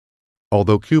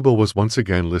Although Cuba was once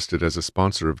again listed as a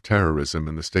sponsor of terrorism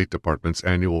in the State Department's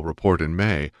annual report in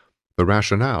May, the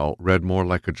rationale read more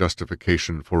like a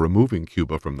justification for removing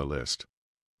Cuba from the list.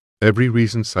 Every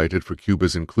reason cited for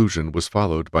Cuba's inclusion was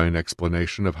followed by an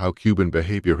explanation of how Cuban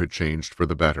behavior had changed for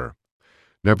the better.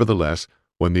 Nevertheless,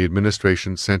 when the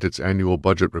administration sent its annual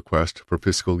budget request for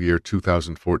fiscal year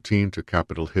 2014 to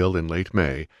Capitol Hill in late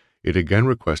May, it again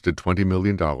requested $20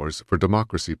 million for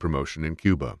democracy promotion in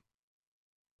Cuba.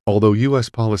 Although U.S.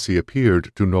 policy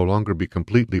appeared to no longer be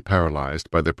completely paralyzed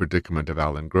by the predicament of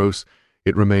Alan Gross,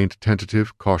 it remained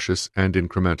tentative, cautious, and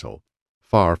incremental,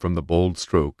 far from the bold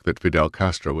stroke that Fidel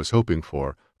Castro was hoping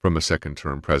for from a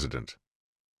second-term president.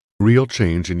 Real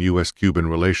change in U.S.-Cuban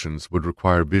relations would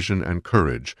require vision and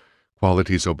courage,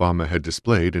 qualities Obama had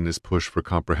displayed in his push for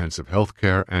comprehensive health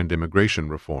care and immigration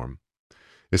reform.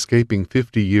 Escaping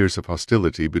 50 years of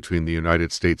hostility between the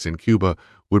United States and Cuba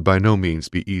would by no means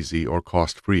be easy or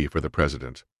cost-free for the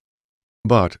president.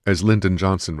 But, as Lyndon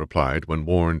Johnson replied when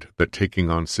warned that taking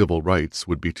on civil rights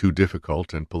would be too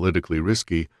difficult and politically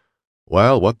risky,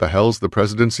 well, what the hell's the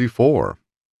presidency for?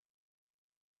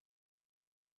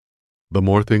 The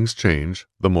more things change,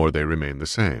 the more they remain the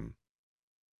same.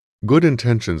 Good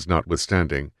intentions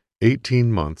notwithstanding,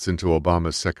 18 months into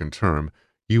Obama's second term,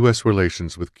 U.S.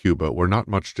 relations with Cuba were not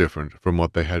much different from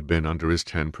what they had been under his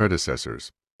 10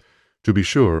 predecessors. To be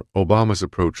sure, Obama's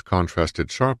approach contrasted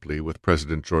sharply with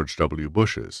President George W.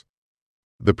 Bush's.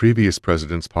 The previous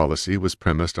president's policy was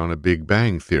premised on a Big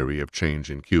Bang theory of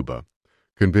change in Cuba.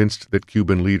 Convinced that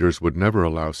Cuban leaders would never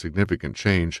allow significant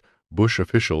change, Bush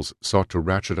officials sought to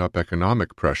ratchet up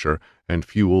economic pressure and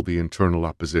fuel the internal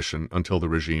opposition until the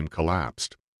regime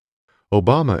collapsed.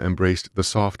 Obama embraced the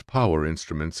soft power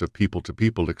instruments of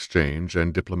people-to-people exchange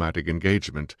and diplomatic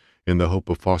engagement in the hope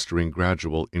of fostering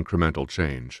gradual, incremental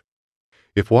change.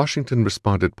 If Washington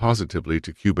responded positively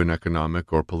to Cuban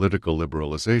economic or political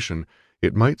liberalization,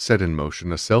 it might set in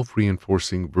motion a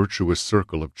self-reinforcing virtuous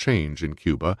circle of change in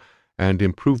Cuba and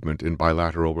improvement in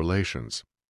bilateral relations.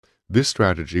 This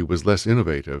strategy was less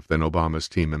innovative than Obama's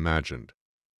team imagined.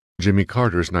 Jimmy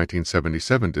Carter's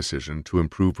 1977 decision to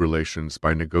improve relations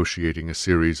by negotiating a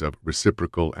series of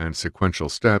reciprocal and sequential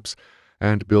steps,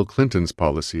 and Bill Clinton's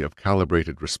policy of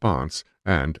calibrated response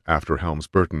and, after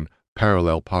Helms-Burton,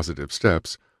 parallel positive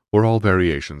steps, were all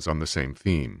variations on the same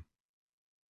theme.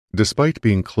 Despite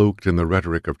being cloaked in the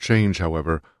rhetoric of change,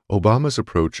 however, Obama's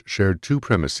approach shared two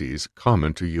premises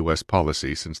common to U.S.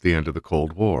 policy since the end of the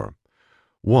Cold War.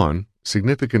 One,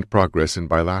 significant progress in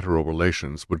bilateral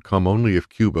relations would come only if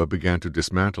Cuba began to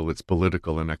dismantle its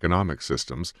political and economic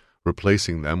systems,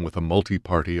 replacing them with a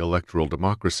multi-party electoral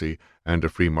democracy and a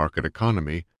free market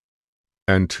economy.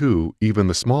 And two, even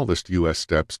the smallest U.S.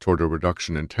 steps toward a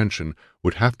reduction in tension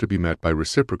would have to be met by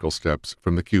reciprocal steps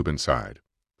from the Cuban side.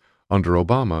 Under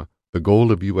Obama, the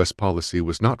goal of U.S. policy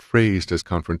was not phrased as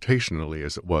confrontationally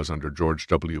as it was under George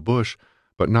W. Bush,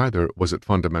 but neither was it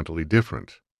fundamentally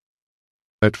different.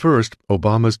 At first,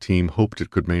 Obama's team hoped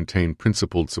it could maintain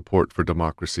principled support for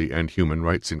democracy and human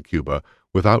rights in Cuba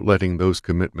without letting those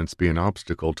commitments be an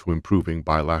obstacle to improving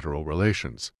bilateral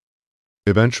relations.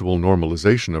 Eventual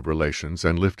normalization of relations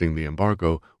and lifting the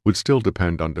embargo would still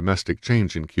depend on domestic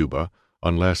change in Cuba,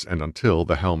 unless and until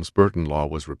the Helms-Burton Law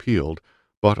was repealed,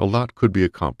 but a lot could be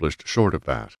accomplished short of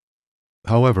that.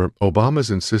 However,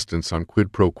 Obama's insistence on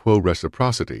quid pro quo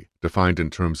reciprocity, defined in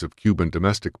terms of Cuban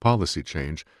domestic policy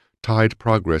change, tied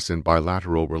progress in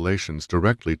bilateral relations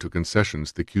directly to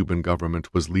concessions the Cuban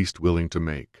government was least willing to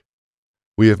make.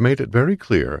 We have made it very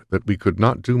clear that we could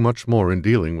not do much more in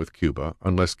dealing with Cuba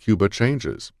unless Cuba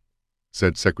changes,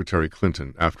 said Secretary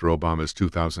Clinton after Obama's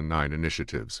 2009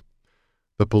 initiatives.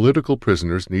 The political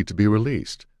prisoners need to be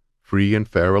released. Free and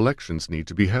fair elections need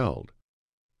to be held.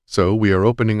 So we are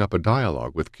opening up a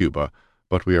dialogue with Cuba,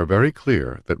 but we are very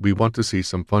clear that we want to see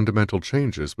some fundamental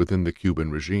changes within the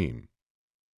Cuban regime.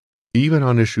 Even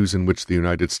on issues in which the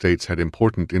United States had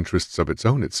important interests of its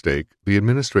own at stake, the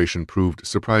administration proved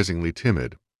surprisingly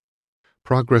timid.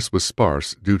 Progress was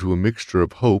sparse due to a mixture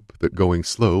of hope that going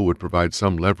slow would provide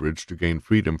some leverage to gain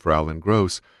freedom for Alan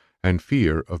Gross, and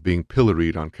fear of being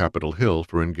pilloried on Capitol Hill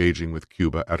for engaging with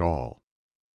Cuba at all.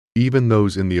 Even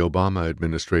those in the Obama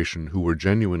administration who were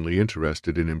genuinely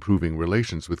interested in improving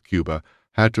relations with Cuba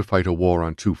had to fight a war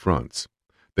on two fronts.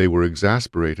 They were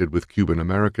exasperated with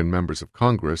Cuban-American members of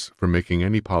Congress for making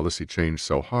any policy change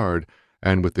so hard,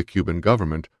 and with the Cuban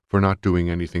government for not doing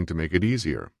anything to make it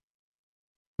easier.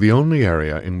 The only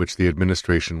area in which the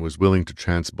administration was willing to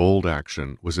chance bold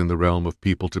action was in the realm of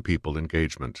people-to-people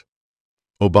engagement.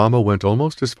 Obama went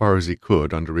almost as far as he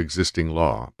could under existing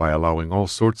law by allowing all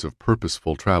sorts of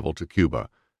purposeful travel to Cuba,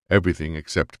 everything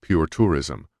except pure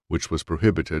tourism, which was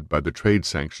prohibited by the Trade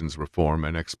Sanctions Reform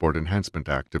and Export Enhancement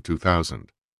Act of 2000.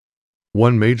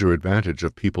 One major advantage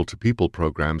of people-to-people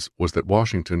programs was that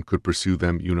Washington could pursue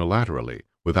them unilaterally,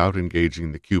 without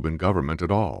engaging the Cuban government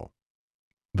at all.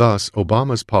 Thus,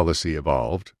 Obama's policy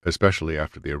evolved, especially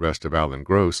after the arrest of Alan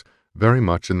Gross, very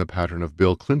much in the pattern of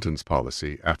Bill Clinton's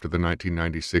policy after the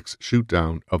 1996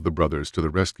 shoot-down of the Brothers to the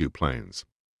Rescue planes.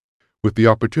 With the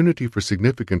opportunity for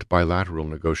significant bilateral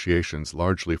negotiations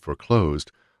largely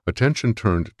foreclosed, attention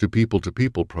turned to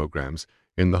people-to-people programs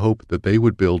in the hope that they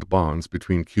would build bonds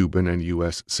between Cuban and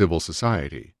U.S. civil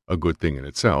society, a good thing in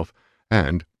itself,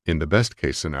 and, in the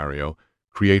best-case scenario,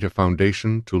 create a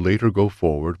foundation to later go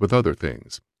forward with other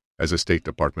things, as a State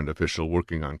Department official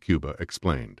working on Cuba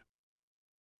explained.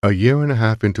 A year and a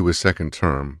half into his second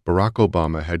term, Barack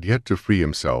Obama had yet to free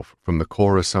himself from the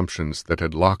core assumptions that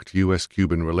had locked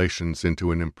U.S.-Cuban relations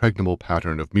into an impregnable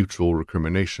pattern of mutual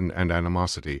recrimination and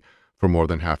animosity for more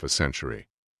than half a century.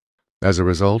 As a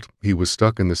result, he was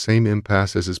stuck in the same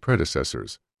impasse as his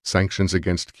predecessors. Sanctions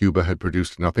against Cuba had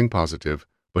produced nothing positive,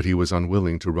 but he was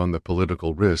unwilling to run the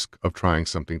political risk of trying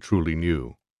something truly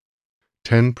new.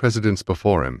 10 presidents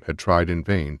before him had tried in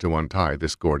vain to untie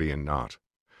this Gordian knot.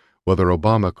 Whether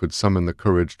Obama could summon the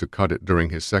courage to cut it during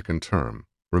his second term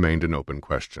remained an open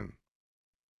question.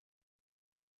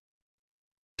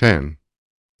 10.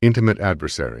 Intimate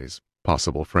adversaries,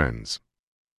 possible friends.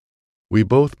 We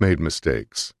both made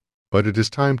mistakes, but it is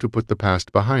time to put the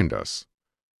past behind us.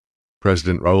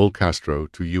 President Raul Castro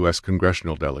to U.S.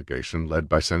 congressional delegation led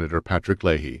by Senator Patrick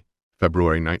Leahy,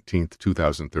 February 19,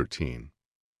 2013.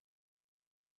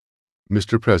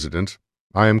 Mr. President,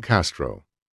 I am Castro,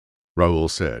 Raul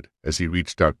said as he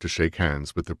reached out to shake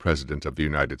hands with the President of the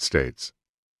United States.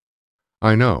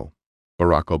 I know,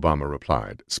 Barack Obama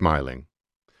replied, smiling.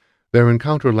 Their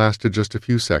encounter lasted just a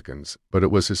few seconds, but it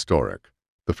was historic,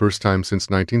 the first time since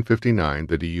 1959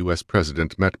 that a U.S.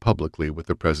 president met publicly with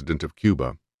the President of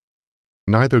Cuba.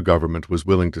 Neither government was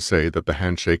willing to say that the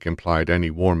handshake implied any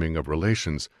warming of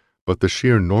relations, but the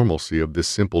sheer normalcy of this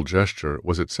simple gesture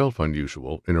was itself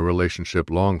unusual in a relationship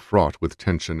long fraught with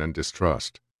tension and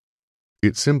distrust.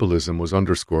 Its symbolism was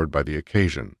underscored by the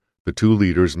occasion. The two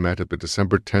leaders met at the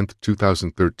December 10,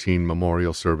 2013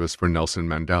 memorial service for Nelson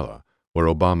Mandela, where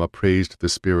Obama praised the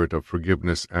spirit of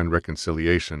forgiveness and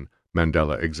reconciliation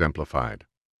Mandela exemplified.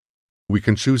 We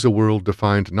can choose a world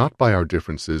defined not by our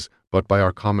differences, but by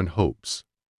our common hopes,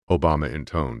 Obama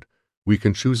intoned. We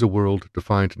can choose a world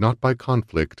defined not by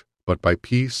conflict, but by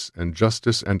peace and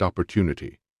justice and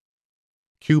opportunity.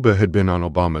 Cuba had been on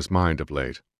Obama's mind of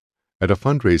late. At a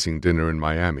fundraising dinner in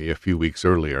Miami a few weeks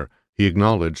earlier, he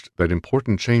acknowledged that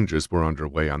important changes were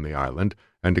underway on the island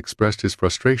and expressed his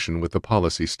frustration with the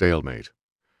policy stalemate.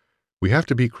 We have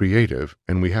to be creative,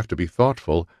 and we have to be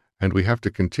thoughtful, and we have to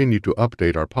continue to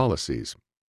update our policies,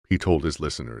 he told his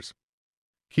listeners.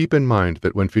 Keep in mind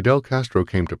that when Fidel Castro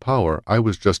came to power, I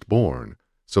was just born,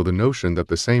 so the notion that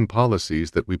the same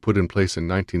policies that we put in place in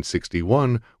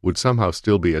 1961 would somehow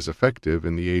still be as effective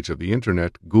in the age of the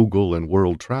Internet, Google, and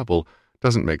world travel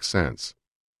doesn't make sense.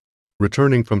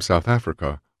 Returning from South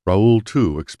Africa, Raul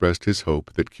too expressed his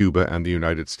hope that Cuba and the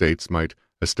United States might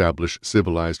establish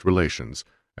civilized relations,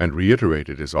 and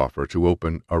reiterated his offer to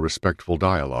open a respectful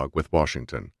dialogue with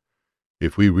Washington.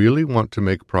 If we really want to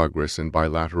make progress in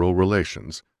bilateral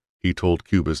relations, he told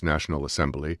Cuba's National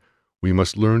Assembly, we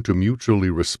must learn to mutually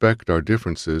respect our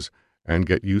differences and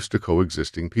get used to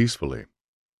coexisting peacefully.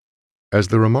 As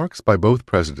the remarks by both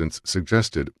presidents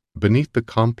suggested, beneath the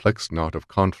complex knot of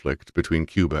conflict between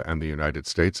Cuba and the United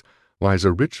States lies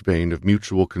a rich vein of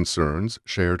mutual concerns,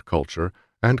 shared culture,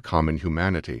 and common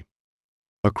humanity.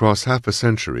 Across half a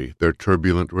century, their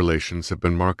turbulent relations have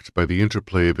been marked by the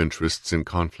interplay of interests in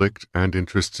conflict and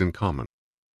interests in common.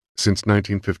 Since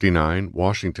 1959,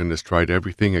 Washington has tried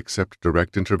everything except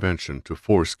direct intervention to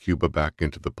force Cuba back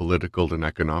into the political and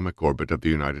economic orbit of the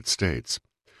United States.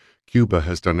 Cuba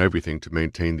has done everything to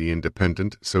maintain the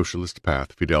independent, socialist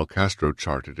path Fidel Castro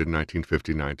charted in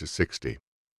 1959-60.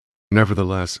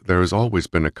 Nevertheless, there has always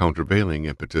been a countervailing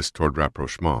impetus toward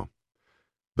rapprochement.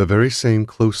 The very same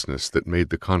closeness that made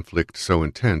the conflict so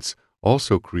intense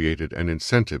also created an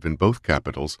incentive in both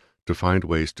capitals to find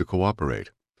ways to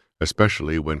cooperate,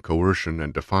 especially when coercion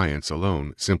and defiance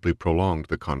alone simply prolonged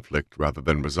the conflict rather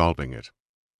than resolving it.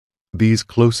 These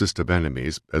closest of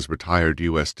enemies, as retired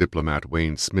U.S. diplomat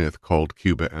Wayne Smith called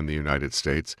Cuba and the United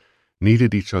States,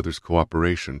 needed each other's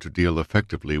cooperation to deal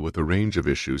effectively with a range of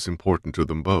issues important to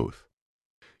them both.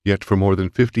 Yet for more than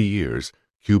 50 years,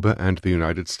 Cuba and the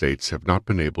United States have not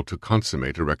been able to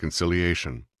consummate a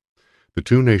reconciliation. The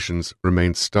two nations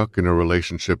remain stuck in a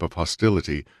relationship of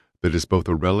hostility that is both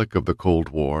a relic of the Cold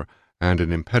War and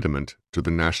an impediment to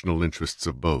the national interests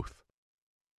of both.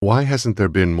 Why hasn't there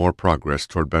been more progress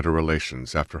toward better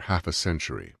relations after half a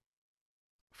century?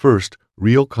 First,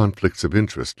 real conflicts of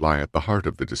interest lie at the heart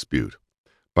of the dispute.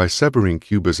 By severing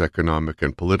Cuba's economic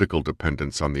and political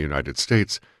dependence on the United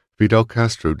States, Fidel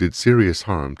Castro did serious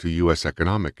harm to U.S.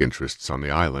 economic interests on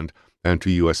the island and to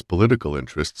U.S. political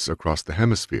interests across the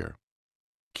hemisphere.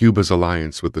 Cuba's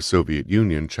alliance with the Soviet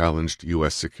Union challenged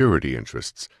U.S. security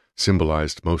interests,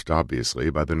 symbolized most obviously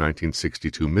by the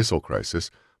 1962 missile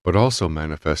crisis, but also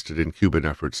manifested in Cuban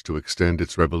efforts to extend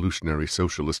its revolutionary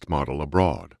socialist model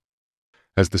abroad.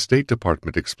 As the State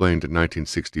Department explained in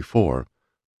 1964,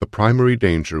 the primary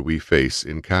danger we face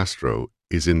in Castro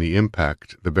is in the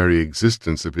impact the very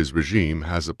existence of his regime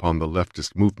has upon the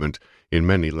leftist movement in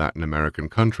many Latin American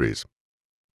countries.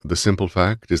 The simple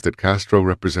fact is that Castro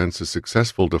represents a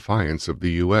successful defiance of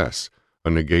the U.S., a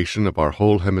negation of our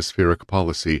whole hemispheric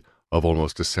policy of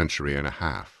almost a century and a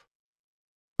half.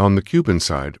 On the Cuban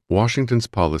side, Washington's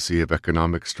policy of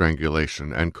economic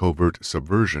strangulation and covert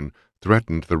subversion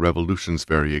threatened the revolution's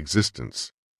very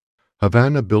existence.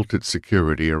 Havana built its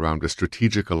security around a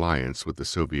strategic alliance with the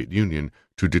Soviet Union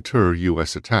to deter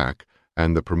U.S. attack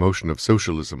and the promotion of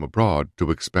socialism abroad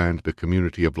to expand the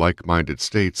community of like-minded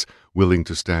states willing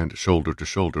to stand shoulder to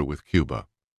shoulder with Cuba.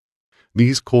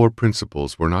 These core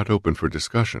principles were not open for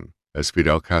discussion, as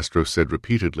Fidel Castro said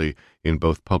repeatedly in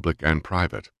both public and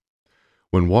private.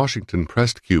 When Washington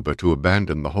pressed Cuba to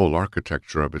abandon the whole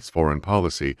architecture of its foreign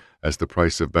policy as the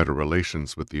price of better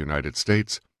relations with the United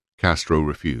States, Castro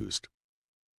refused.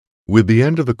 With the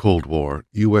end of the Cold War,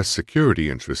 U.S. security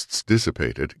interests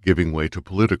dissipated, giving way to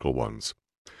political ones.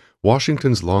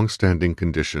 Washington's long-standing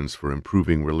conditions for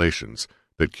improving relations,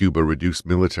 that Cuba reduce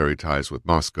military ties with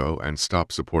Moscow and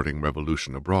stop supporting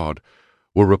revolution abroad,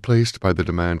 were replaced by the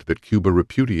demand that Cuba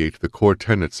repudiate the core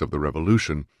tenets of the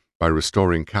revolution by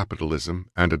restoring capitalism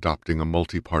and adopting a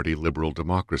multi-party liberal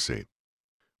democracy.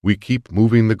 "We keep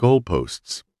moving the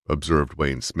goalposts," observed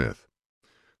Wayne Smith.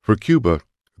 For Cuba,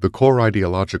 the core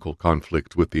ideological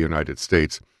conflict with the United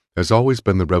States has always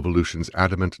been the revolution's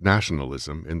adamant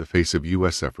nationalism in the face of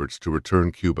U.S. efforts to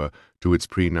return Cuba to its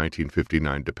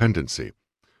pre-1959 dependency,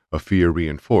 a fear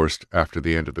reinforced after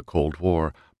the end of the Cold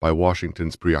War by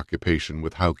Washington's preoccupation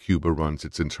with how Cuba runs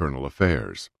its internal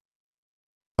affairs.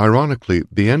 Ironically,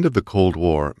 the end of the Cold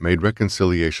War made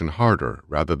reconciliation harder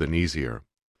rather than easier.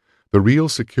 The real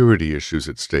security issues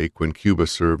at stake when Cuba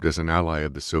served as an ally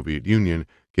of the Soviet Union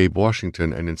gave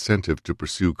Washington an incentive to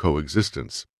pursue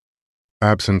coexistence.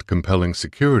 Absent compelling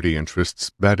security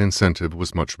interests, that incentive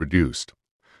was much reduced.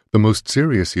 The most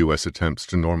serious U.S. attempts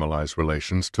to normalize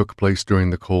relations took place during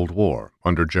the Cold War,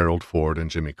 under Gerald Ford and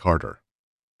Jimmy Carter.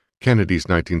 Kennedy's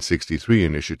 1963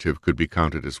 initiative could be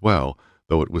counted as well,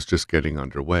 though it was just getting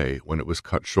underway when it was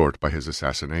cut short by his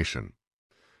assassination.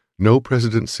 No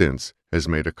president since has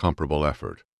made a comparable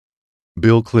effort.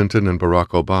 Bill Clinton and Barack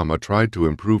Obama tried to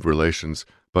improve relations,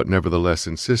 but nevertheless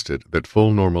insisted that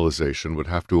full normalization would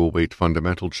have to await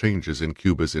fundamental changes in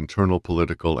Cuba's internal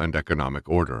political and economic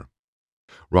order.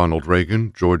 Ronald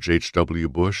Reagan, George H.W.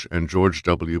 Bush, and George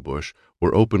W. Bush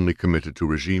were openly committed to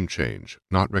regime change,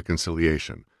 not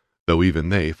reconciliation, though even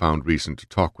they found reason to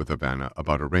talk with Havana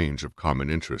about a range of common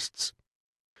interests.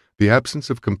 The absence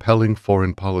of compelling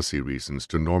foreign policy reasons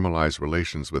to normalize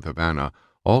relations with Havana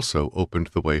also opened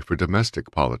the way for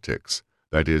domestic politics,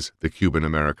 that is, the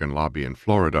Cuban-American lobby in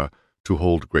Florida, to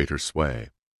hold greater sway.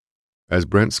 As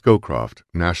Brent Scowcroft,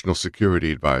 National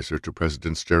Security Advisor to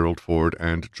Presidents Gerald Ford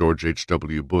and George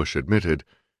H.W. Bush, admitted,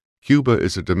 Cuba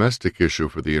is a domestic issue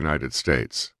for the United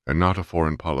States, and not a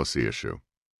foreign policy issue.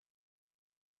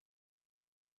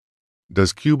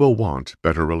 Does Cuba want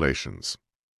better relations?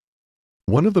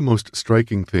 One of the most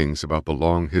striking things about the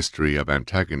long history of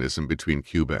antagonism between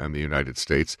Cuba and the United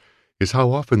States is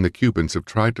how often the Cubans have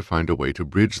tried to find a way to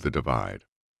bridge the divide.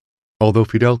 Although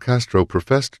Fidel Castro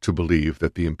professed to believe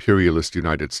that the imperialist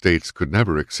United States could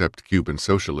never accept Cuban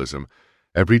socialism,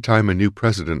 every time a new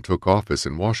president took office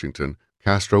in Washington,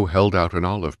 Castro held out an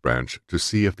olive branch to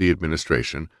see if the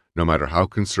administration, no matter how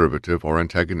conservative or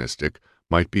antagonistic,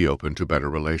 might be open to better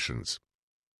relations.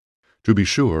 To be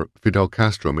sure, Fidel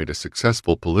Castro made a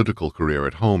successful political career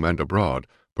at home and abroad,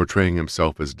 portraying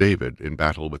himself as David in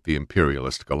battle with the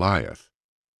imperialist Goliath.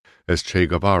 As Che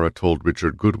Guevara told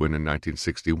Richard Goodwin in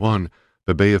 1961,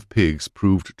 the Bay of Pigs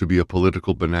proved to be a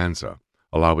political bonanza,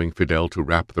 allowing Fidel to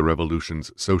wrap the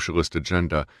revolution's socialist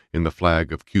agenda in the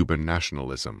flag of Cuban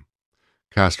nationalism.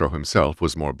 Castro himself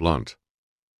was more blunt.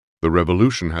 "The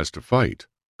revolution has to fight.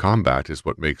 Combat is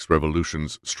what makes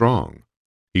revolutions strong,"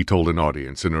 he told an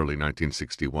audience in early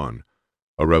 1961.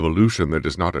 A revolution that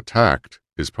is not attacked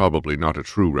is probably not a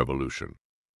true revolution.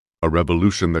 A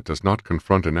revolution that does not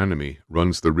confront an enemy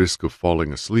runs the risk of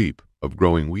falling asleep, of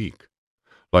growing weak.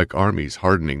 Like armies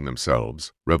hardening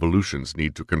themselves, revolutions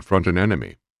need to confront an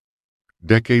enemy.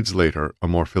 Decades later, a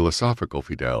more philosophical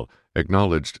Fidel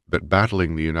acknowledged that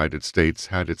battling the United States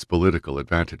had its political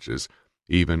advantages,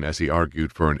 even as he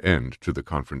argued for an end to the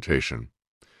confrontation.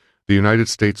 The United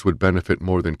States would benefit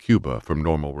more than Cuba from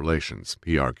normal relations,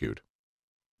 he argued.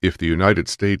 If the United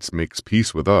States makes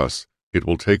peace with us, it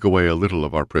will take away a little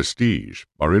of our prestige,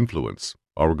 our influence,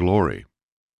 our glory.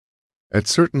 At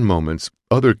certain moments,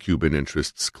 other Cuban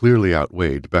interests clearly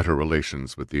outweighed better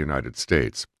relations with the United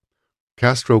States.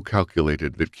 Castro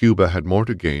calculated that Cuba had more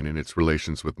to gain in its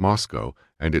relations with Moscow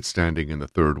and its standing in the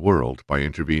Third World by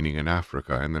intervening in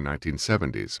Africa in the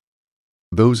 1970s.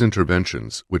 Those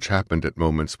interventions, which happened at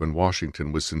moments when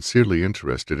Washington was sincerely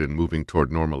interested in moving toward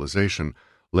normalization,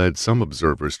 led some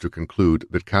observers to conclude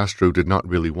that Castro did not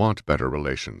really want better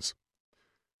relations.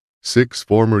 6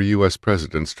 former U.S.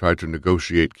 presidents tried to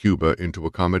negotiate Cuba into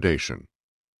accommodation.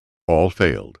 All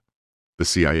failed, the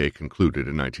CIA concluded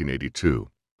in 1982.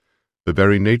 The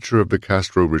very nature of the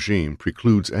Castro regime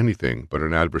precludes anything but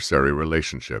an adversary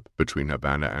relationship between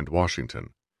Havana and Washington.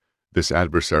 This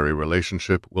adversary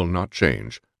relationship will not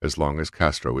change as long as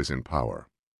Castro is in power.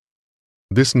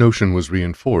 This notion was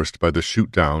reinforced by the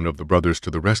shoot-down of the Brothers to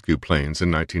the Rescue planes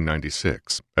in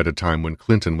 1996, at a time when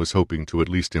Clinton was hoping to at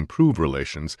least improve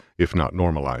relations, if not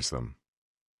normalize them.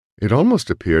 It almost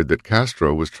appeared that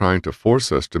Castro was trying to force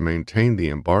us to maintain the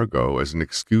embargo as an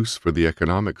excuse for the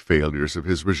economic failures of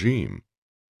his regime,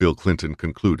 Bill Clinton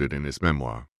concluded in his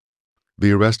memoir.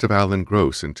 The arrest of Alan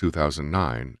Gross in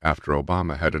 2009, after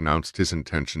Obama had announced his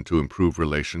intention to improve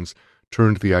relations,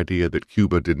 turned the idea that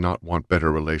Cuba did not want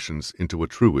better relations into a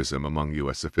truism among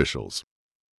U.S. officials.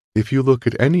 If you look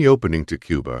at any opening to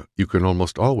Cuba, you can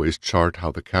almost always chart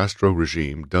how the Castro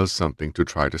regime does something to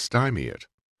try to stymie it,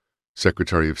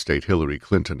 Secretary of State Hillary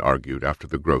Clinton argued after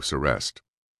the Gross arrest.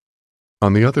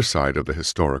 On the other side of the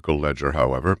historical ledger,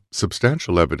 however,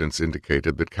 substantial evidence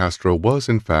indicated that Castro was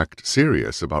in fact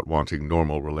serious about wanting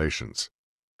normal relations.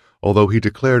 Although he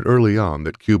declared early on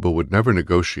that Cuba would never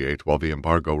negotiate while the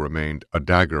embargo remained a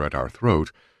dagger at our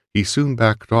throat, he soon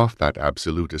backed off that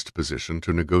absolutist position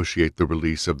to negotiate the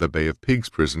release of the Bay of Pigs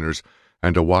prisoners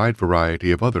and a wide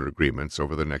variety of other agreements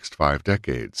over the next 5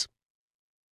 decades.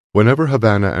 Whenever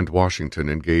Havana and Washington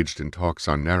engaged in talks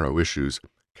on narrow issues,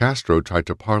 Castro tried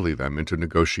to parley them into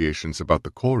negotiations about the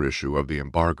core issue of the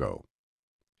embargo.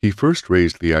 He first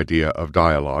raised the idea of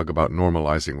dialogue about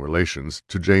normalizing relations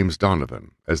to James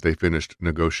Donovan as they finished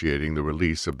negotiating the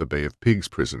release of the Bay of Pigs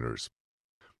prisoners.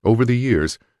 Over the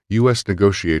years, U.S.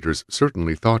 negotiators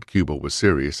certainly thought Cuba was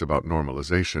serious about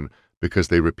normalization because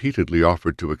they repeatedly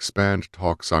offered to expand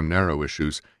talks on narrow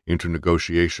issues into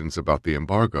negotiations about the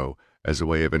embargo as a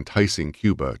way of enticing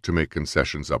Cuba to make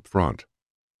concessions up front.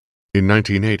 In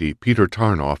 1980, Peter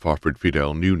Tarnoff offered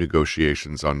Fidel new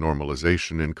negotiations on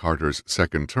normalization in Carter's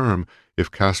second term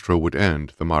if Castro would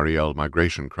end the Mariel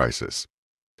migration crisis.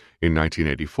 In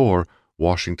 1984,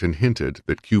 Washington hinted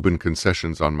that Cuban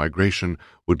concessions on migration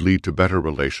would lead to better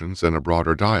relations and a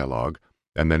broader dialogue,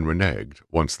 and then reneged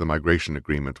once the migration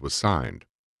agreement was signed.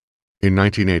 In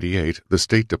 1988, the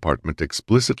State Department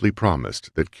explicitly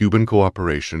promised that Cuban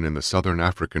cooperation in the Southern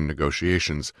African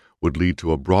negotiations would lead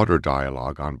to a broader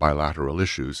dialogue on bilateral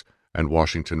issues, and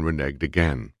Washington reneged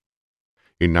again.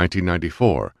 In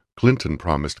 1994, Clinton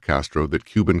promised Castro that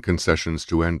Cuban concessions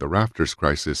to end the Rafters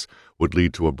crisis would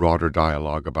lead to a broader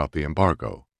dialogue about the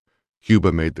embargo.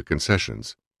 Cuba made the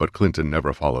concessions, but Clinton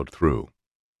never followed through.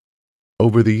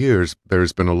 Over the years, there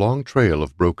has been a long trail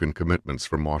of broken commitments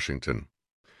from Washington.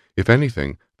 If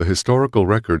anything, the historical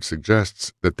record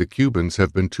suggests that the Cubans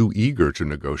have been too eager to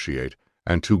negotiate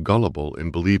and too gullible in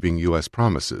believing U.S.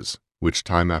 promises, which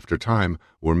time after time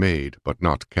were made but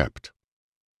not kept.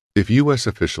 If U.S.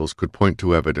 officials could point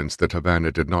to evidence that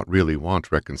Havana did not really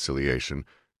want reconciliation,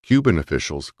 Cuban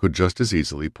officials could just as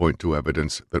easily point to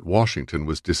evidence that Washington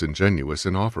was disingenuous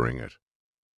in offering it.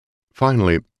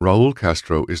 Finally, Raúl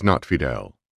Castro is not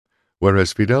Fidel.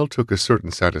 Whereas Fidel took a certain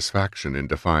satisfaction in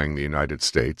defying the United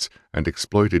States and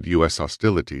exploited U.S.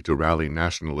 hostility to rally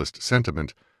nationalist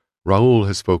sentiment, Raúl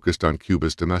has focused on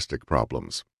Cuba's domestic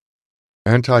problems.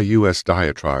 Anti-U.S.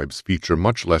 diatribes feature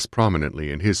much less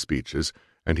prominently in his speeches,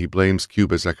 and he blames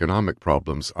Cuba's economic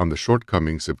problems on the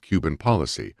shortcomings of Cuban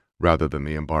policy rather than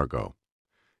the embargo.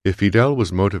 If Fidel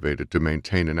was motivated to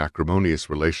maintain an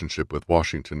acrimonious relationship with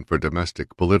Washington for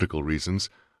domestic political reasons,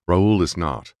 Raúl is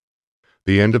not.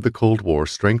 The end of the Cold War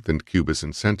strengthened Cuba's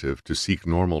incentive to seek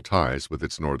normal ties with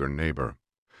its northern neighbor.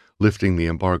 Lifting the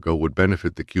embargo would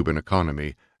benefit the Cuban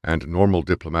economy, and normal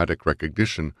diplomatic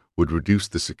recognition would reduce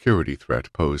the security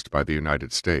threat posed by the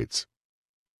United States.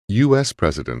 U.S.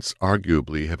 presidents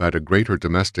arguably have had a greater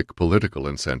domestic political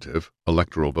incentive,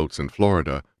 electoral votes in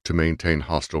Florida, to maintain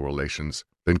hostile relations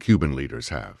than Cuban leaders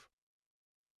have.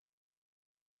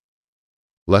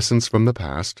 Lessons from the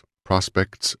past,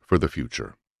 prospects for the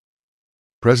future.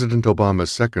 President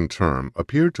Obama's second term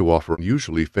appeared to offer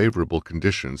unusually favorable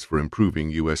conditions for improving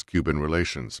U.S.-Cuban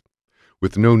relations.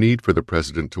 With no need for the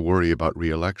president to worry about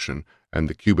re-election and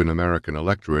the Cuban-American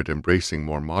electorate embracing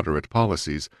more moderate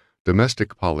policies,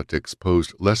 domestic politics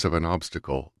posed less of an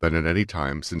obstacle than at any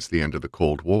time since the end of the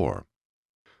Cold War.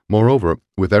 Moreover,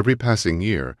 with every passing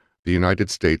year, the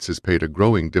United States has paid a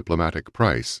growing diplomatic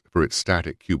price for its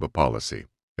static Cuba policy,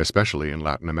 especially in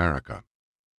Latin America.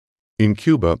 In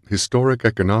Cuba, historic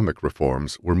economic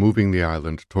reforms were moving the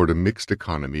island toward a mixed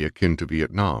economy akin to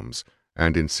Vietnam's,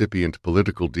 and incipient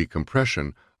political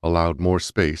decompression allowed more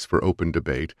space for open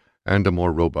debate and a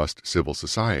more robust civil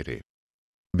society.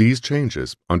 These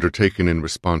changes, undertaken in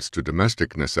response to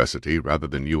domestic necessity rather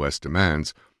than U.S.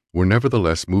 demands, were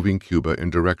nevertheless moving Cuba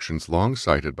in directions long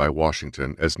cited by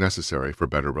Washington as necessary for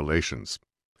better relations.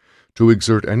 To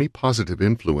exert any positive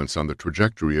influence on the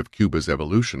trajectory of Cuba's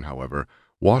evolution, however,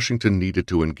 Washington needed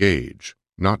to engage,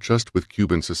 not just with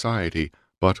Cuban society,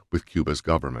 but with Cuba's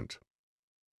government.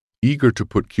 Eager to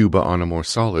put Cuba on a more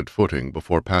solid footing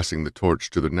before passing the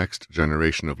torch to the next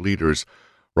generation of leaders,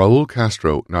 Raúl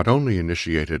Castro not only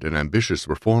initiated an ambitious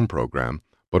reform program,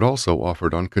 but also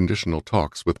offered unconditional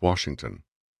talks with Washington.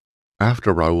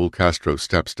 After Raúl Castro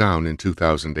steps down in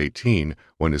 2018,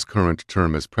 when his current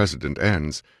term as president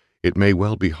ends, it may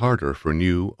well be harder for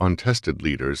new, untested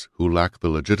leaders who lack the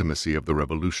legitimacy of the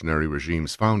revolutionary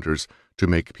regime's founders to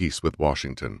make peace with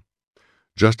Washington.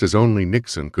 Just as only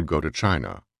Nixon could go to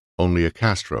China, only a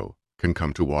Castro can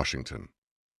come to Washington.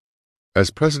 As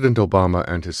President Obama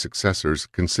and his successors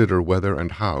consider whether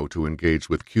and how to engage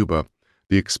with Cuba,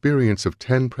 the experience of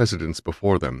 10 presidents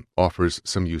before them offers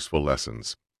some useful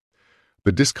lessons.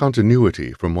 The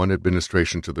discontinuity from one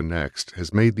administration to the next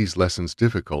has made these lessons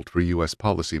difficult for U.S.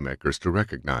 policymakers to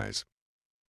recognize.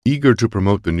 Eager to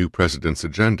promote the new president's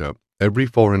agenda, every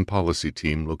foreign policy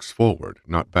team looks forward,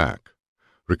 not back.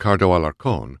 Ricardo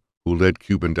Alarcón, who led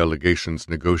Cuban delegations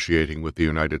negotiating with the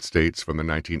United States from the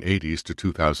 1980s to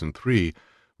 2003,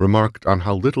 remarked on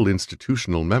how little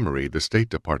institutional memory the State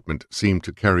Department seemed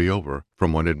to carry over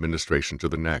from one administration to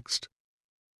the next.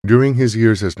 During his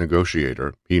years as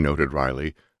negotiator, he noted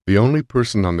wryly, the only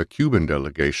person on the Cuban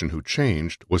delegation who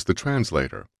changed was the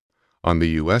translator. On the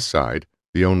U.S. side,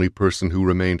 the only person who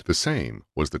remained the same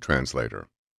was the translator.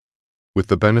 With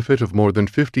the benefit of more than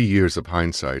 50 years of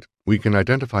hindsight, we can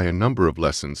identify a number of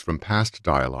lessons from past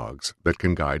dialogues that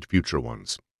can guide future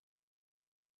ones.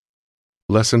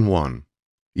 Lesson 1.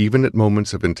 Even at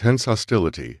moments of intense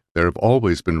hostility, there have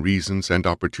always been reasons and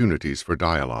opportunities for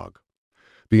dialogue.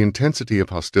 The intensity of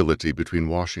hostility between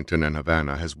Washington and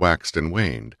Havana has waxed and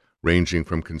waned, ranging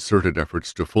from concerted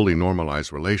efforts to fully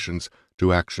normalize relations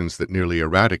to actions that nearly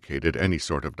eradicated any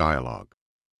sort of dialogue.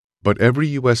 But every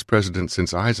U.S. president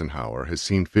since Eisenhower has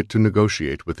seen fit to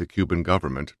negotiate with the Cuban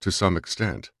government to some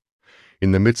extent.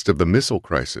 In the midst of the missile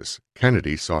crisis,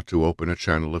 Kennedy sought to open a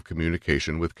channel of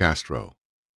communication with Castro.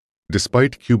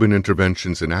 Despite Cuban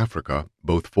interventions in Africa,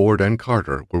 both Ford and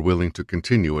Carter were willing to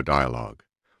continue a dialogue.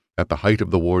 At the height of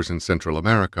the wars in Central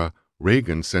America,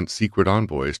 Reagan sent secret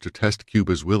envoys to test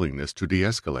Cuba's willingness to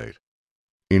de-escalate.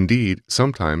 Indeed,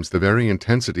 sometimes the very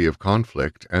intensity of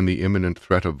conflict and the imminent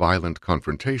threat of violent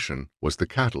confrontation was the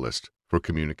catalyst for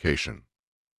communication.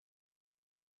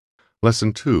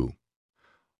 Lesson 2.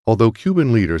 Although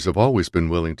Cuban leaders have always been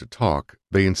willing to talk,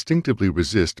 they instinctively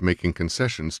resist making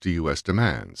concessions to U.S.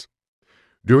 demands.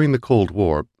 During the Cold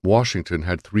War, Washington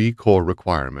had 3 core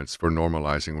requirements for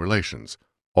normalizing relations,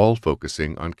 all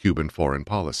focusing on Cuban foreign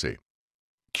policy.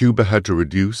 Cuba had to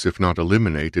reduce, if not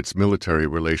eliminate, its military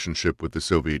relationship with the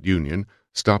Soviet Union,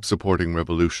 stop supporting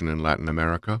revolution in Latin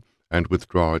America, and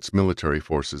withdraw its military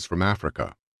forces from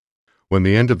Africa. When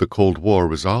the end of the Cold War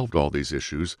resolved all these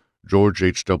issues, George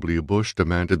H.W. Bush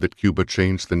demanded that Cuba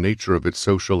change the nature of its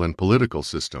social and political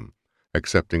system,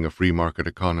 accepting a free market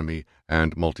economy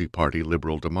and multi-party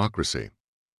liberal democracy.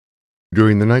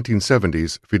 During the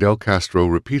 1970s, Fidel Castro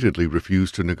repeatedly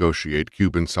refused to negotiate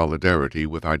Cuban solidarity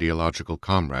with ideological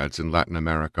comrades in Latin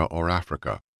America or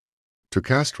Africa. To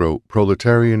Castro,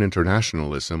 proletarian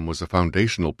internationalism was a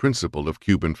foundational principle of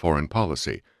Cuban foreign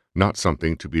policy, not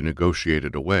something to be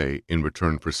negotiated away in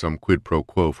return for some quid pro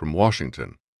quo from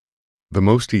Washington. The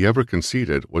most he ever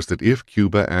conceded was that if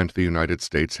Cuba and the United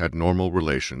States had normal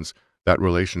relations, that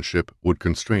relationship would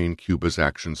constrain Cuba's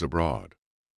actions abroad.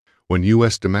 When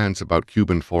U.S. demands about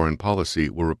Cuban foreign policy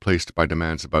were replaced by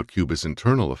demands about Cuba's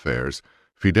internal affairs,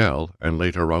 Fidel, and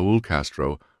later Raúl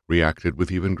Castro, reacted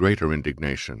with even greater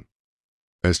indignation.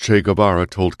 As Che Guevara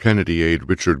told Kennedy aide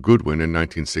Richard Goodwin in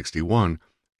 1961,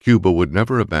 Cuba would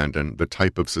never abandon the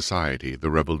type of society the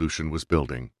revolution was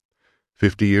building.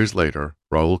 50 years later,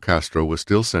 Raúl Castro was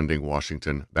still sending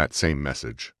Washington that same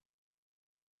message.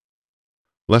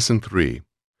 Lesson 3.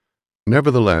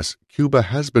 Nevertheless, Cuba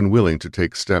has been willing to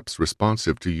take steps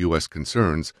responsive to U.S.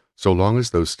 concerns so long as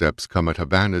those steps come at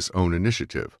Havana's own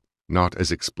initiative, not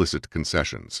as explicit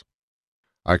concessions.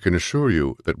 I can assure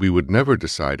you that we would never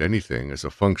decide anything as a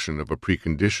function of a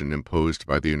precondition imposed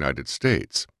by the United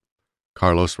States,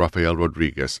 Carlos Rafael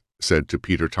Rodriguez said to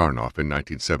Peter Tarnoff in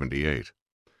 1978.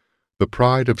 The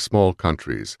pride of small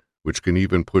countries, which can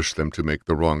even push them to make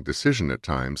the wrong decision at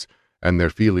times, and their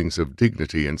feelings of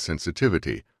dignity and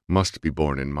sensitivity must be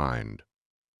borne in mind.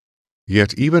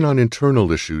 Yet even on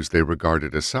internal issues they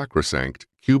regarded as sacrosanct,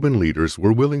 Cuban leaders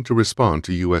were willing to respond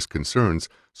to U.S. concerns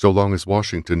so long as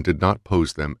Washington did not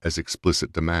pose them as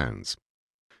explicit demands.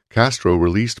 Castro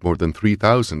released more than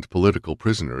 3,000 political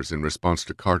prisoners in response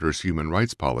to Carter's human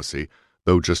rights policy,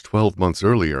 though just 12 months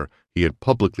earlier he had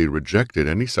publicly rejected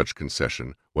any such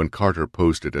concession when Carter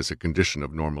posed it as a condition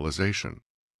of normalization.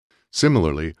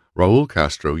 Similarly, Raúl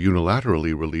Castro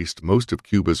unilaterally released most of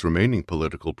Cuba's remaining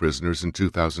political prisoners in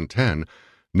 2010,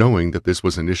 knowing that this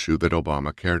was an issue that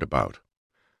Obama cared about.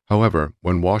 However,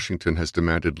 when Washington has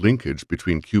demanded linkage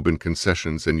between Cuban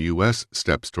concessions and U.S.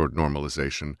 steps toward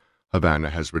normalization, Havana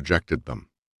has rejected them.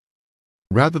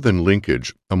 Rather than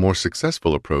linkage, a more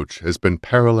successful approach has been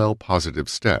parallel positive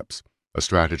steps, a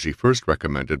strategy first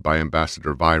recommended by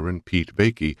Ambassador Byron Pete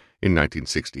Vakey in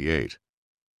 1968.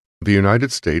 The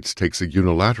United States takes a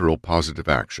unilateral positive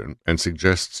action and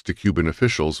suggests to Cuban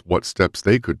officials what steps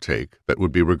they could take that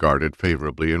would be regarded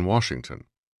favorably in Washington.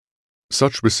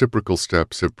 Such reciprocal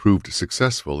steps have proved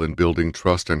successful in building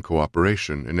trust and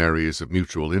cooperation in areas of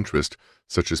mutual interest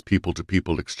such as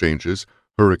people-to-people exchanges,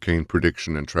 hurricane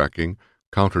prediction and tracking,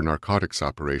 counter-narcotics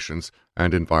operations,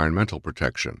 and environmental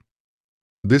protection.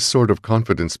 This sort of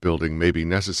confidence building may be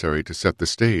necessary to set the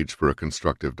stage for a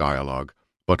constructive dialogue,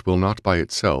 but will not by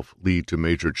itself lead to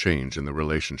major change in the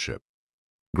relationship.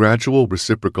 Gradual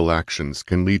reciprocal actions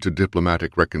can lead to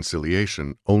diplomatic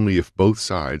reconciliation only if both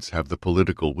sides have the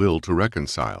political will to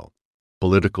reconcile,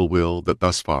 political will that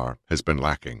thus far has been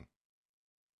lacking.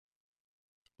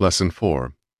 Lesson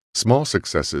 4. Small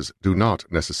successes do not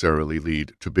necessarily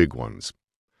lead to big ones.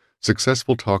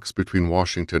 Successful talks between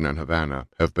Washington and Havana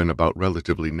have been about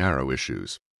relatively narrow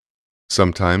issues.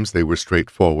 Sometimes they were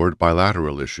straightforward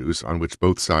bilateral issues on which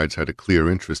both sides had a clear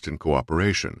interest in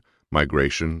cooperation: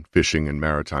 migration, fishing and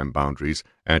maritime boundaries,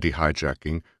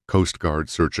 anti-hijacking, Coast Guard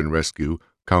search and rescue,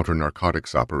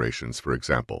 counter-narcotics operations, for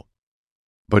example.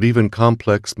 But even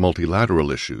complex multilateral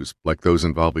issues, like those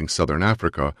involving Southern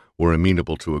Africa, were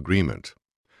amenable to agreement.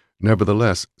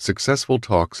 Nevertheless, successful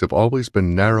talks have always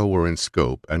been narrower in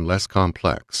scope and less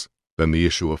complex than the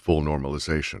issue of full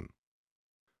normalization.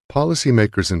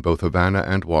 Policymakers in both Havana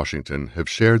and Washington have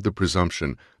shared the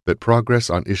presumption that progress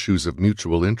on issues of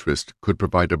mutual interest could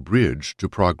provide a bridge to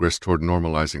progress toward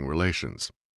normalizing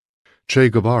relations. Che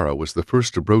Guevara was the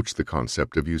first to broach the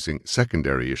concept of using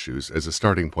secondary issues as a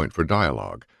starting point for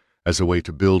dialogue, as a way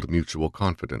to build mutual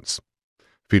confidence.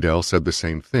 Fidel said the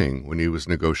same thing when he was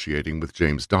negotiating with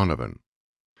James Donovan.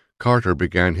 Carter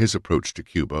began his approach to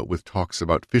Cuba with talks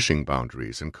about fishing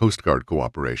boundaries and Coast Guard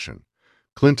cooperation.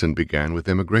 Clinton began with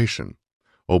immigration.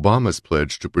 Obama's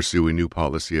pledge to pursue a new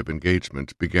policy of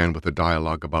engagement began with a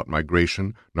dialogue about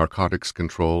migration, narcotics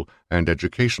control, and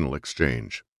educational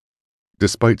exchange.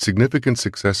 Despite significant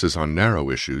successes on narrow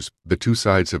issues, the two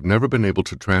sides have never been able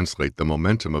to translate the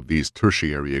momentum of these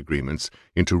tertiary agreements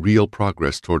into real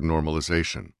progress toward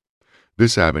normalization.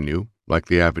 This avenue, like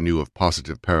the avenue of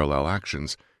positive parallel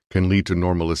actions, can lead to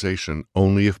normalization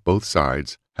only if both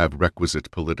sides have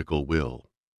requisite political will.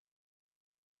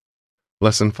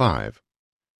 Lesson 5.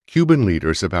 Cuban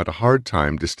leaders have had a hard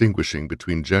time distinguishing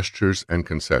between gestures and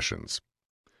concessions.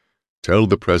 Tell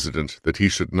the President that he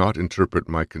should not interpret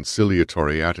my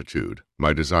conciliatory attitude,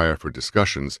 my desire for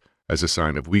discussions, as a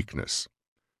sign of weakness,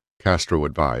 Castro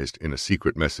advised in a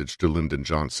secret message to Lyndon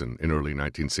Johnson in early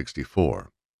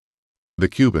 1964. The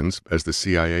Cubans, as the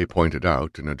CIA pointed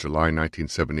out in a July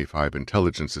 1975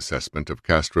 intelligence assessment of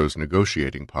Castro's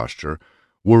negotiating posture,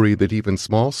 worry that even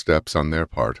small steps on their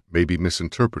part may be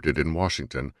misinterpreted in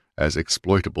Washington as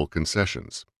exploitable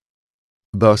concessions.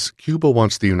 Thus, Cuba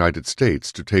wants the United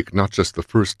States to take not just the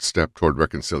first step toward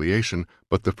reconciliation,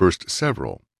 but the first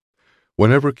several.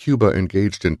 Whenever Cuba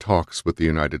engaged in talks with the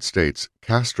United States,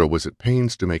 Castro was at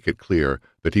pains to make it clear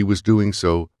that he was doing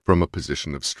so from a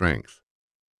position of strength.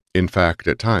 In fact,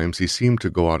 at times he seemed to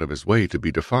go out of his way to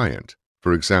be defiant,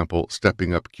 for example,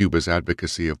 stepping up Cuba's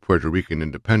advocacy of Puerto Rican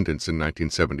independence in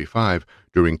 1975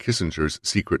 during Kissinger's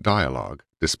secret dialogue,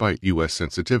 despite U.S.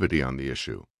 sensitivity on the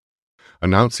issue.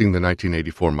 Announcing the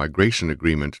 1984 migration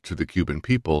agreement to the Cuban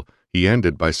people, he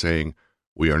ended by saying,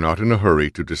 "We are not in a hurry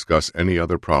to discuss any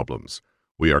other problems.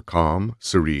 We are calm,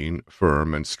 serene,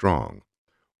 firm, and strong.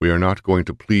 We are not going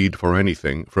to plead for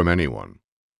anything from anyone.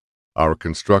 Our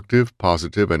constructive,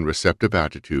 positive, and receptive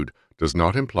attitude does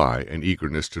not imply an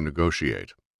eagerness to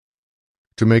negotiate."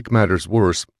 To make matters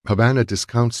worse, Havana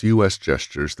discounts U.S.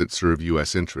 gestures that serve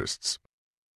U.S. interests.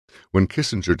 When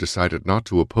Kissinger decided not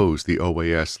to oppose the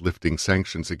OAS lifting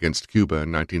sanctions against Cuba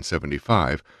in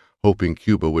 1975, hoping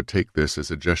Cuba would take this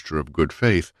as a gesture of good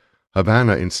faith,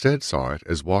 Havana instead saw it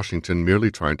as Washington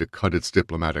merely trying to cut its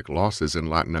diplomatic losses in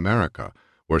Latin America,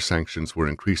 where sanctions were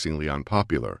increasingly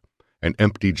unpopular. An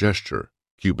empty gesture,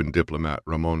 Cuban diplomat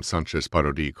Ramon Sanchez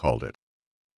Parodi called it.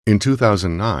 In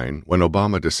 2009, when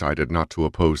Obama decided not to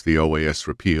oppose the OAS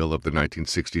repeal of the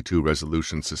 1962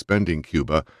 resolution suspending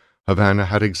Cuba, Havana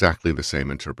had exactly the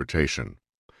same interpretation.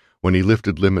 When he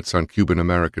lifted limits on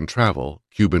Cuban-American travel,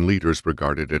 Cuban leaders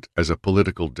regarded it as a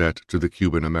political debt to the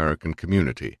Cuban-American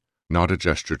community, not a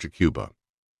gesture to Cuba.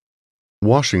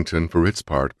 Washington, for its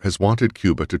part, has wanted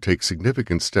Cuba to take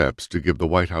significant steps to give the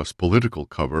White House political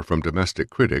cover from domestic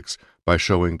critics by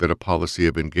showing that a policy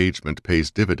of engagement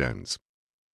pays dividends.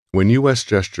 When U.S.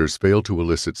 gestures fail to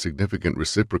elicit significant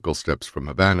reciprocal steps from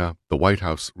Havana, the White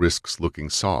House risks looking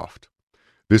soft.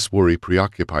 This worry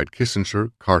preoccupied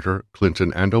Kissinger, Carter,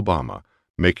 Clinton, and Obama,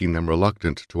 making them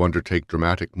reluctant to undertake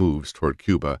dramatic moves toward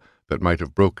Cuba that might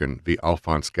have broken the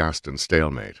Alphonse Gaston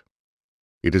stalemate.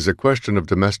 It is a question of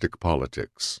domestic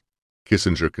politics.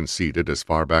 Kissinger conceded as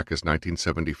far back as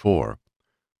 1974.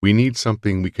 We need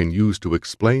something we can use to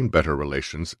explain better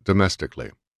relations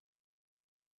domestically.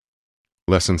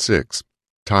 Lesson 6.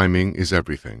 Timing is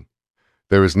everything.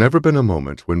 There has never been a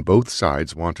moment when both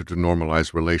sides wanted to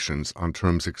normalize relations on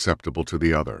terms acceptable to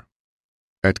the other.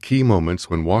 At key moments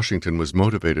when Washington was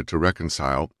motivated to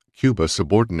reconcile, Cuba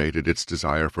subordinated its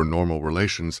desire for normal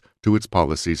relations to its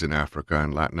policies in Africa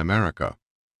and Latin America.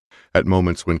 At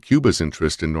moments when Cuba's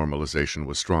interest in normalization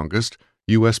was strongest,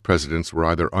 U.S. presidents were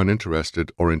either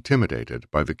uninterested or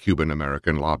intimidated by the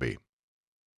Cuban-American lobby.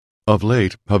 Of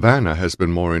late, Havana has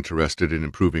been more interested in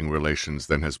improving relations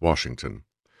than has Washington.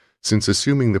 Since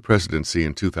assuming the presidency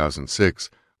in 2006,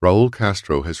 Raúl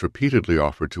Castro has repeatedly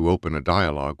offered to open a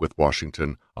dialogue with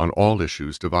Washington on all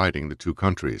issues dividing the two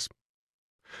countries.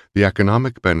 The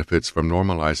economic benefits from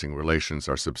normalizing relations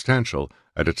are substantial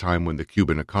at a time when the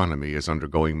Cuban economy is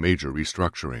undergoing major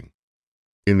restructuring.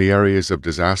 In the areas of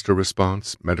disaster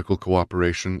response, medical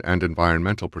cooperation, and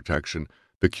environmental protection,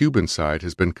 the Cuban side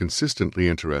has been consistently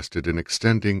interested in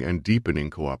extending and deepening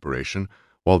cooperation,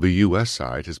 while the U.S.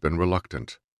 side has been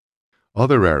reluctant.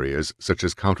 Other areas, such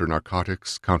as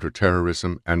counter-narcotics,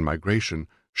 counter-terrorism, and migration,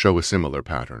 show a similar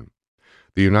pattern.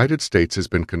 The United States has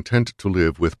been content to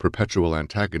live with perpetual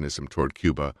antagonism toward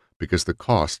Cuba because the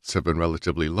costs have been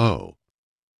relatively low.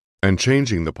 And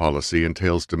changing the policy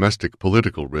entails domestic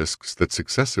political risks that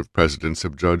successive presidents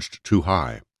have judged too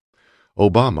high.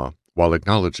 Obama, while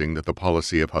acknowledging that the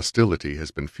policy of hostility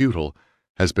has been futile,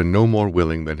 has been no more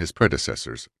willing than his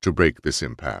predecessors to break this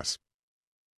impasse.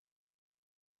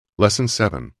 Lesson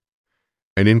 7.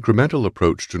 An incremental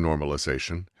approach to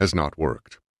normalization has not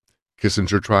worked.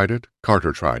 Kissinger tried it,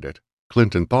 Carter tried it,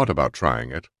 Clinton thought about trying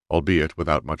it, albeit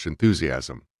without much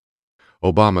enthusiasm.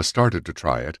 Obama started to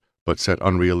try it, but set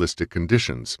unrealistic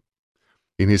conditions.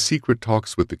 In his secret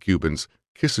talks with the Cubans,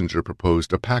 Kissinger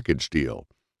proposed a package deal,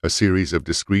 a series of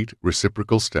discrete,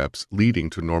 reciprocal steps leading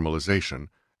to normalization,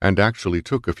 and actually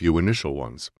took a few initial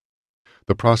ones.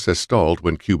 The process stalled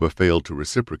when Cuba failed to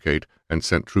reciprocate and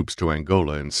sent troops to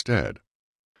Angola instead.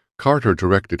 Carter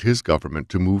directed his government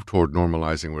to move toward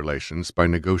normalizing relations by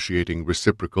negotiating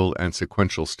reciprocal and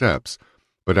sequential steps,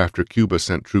 but after Cuba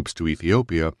sent troops to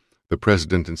Ethiopia, the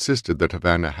president insisted that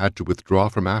Havana had to withdraw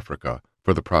from Africa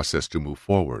for the process to move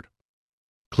forward.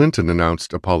 Clinton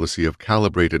announced a policy of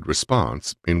calibrated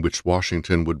response in which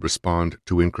Washington would respond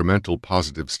to incremental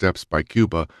positive steps by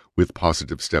Cuba with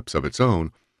positive steps of its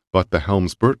own, but the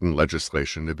Helms-Burton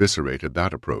legislation eviscerated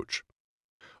that approach.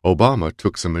 Obama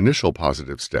took some initial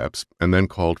positive steps and then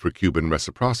called for Cuban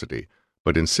reciprocity,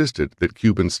 but insisted that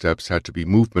Cuban steps had to be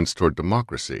movements toward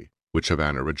democracy, which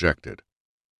Havana rejected.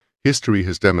 History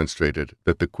has demonstrated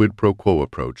that the quid pro quo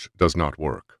approach does not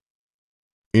work.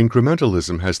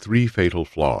 Incrementalism has three fatal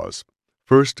flaws.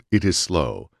 First, it is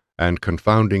slow, and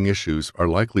confounding issues are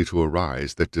likely to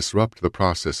arise that disrupt the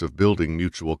process of building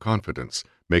mutual confidence,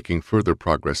 making further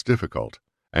progress difficult.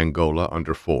 Angola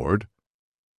under Ford,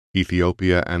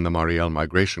 Ethiopia and the Mariel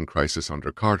migration crisis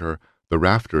under Carter, the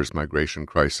Rafters migration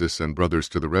crisis and Brothers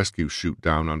to the Rescue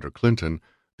shoot-down under Clinton,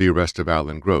 the arrest of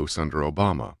Alan Gross under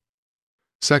Obama.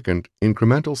 Second,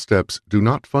 incremental steps do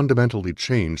not fundamentally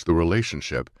change the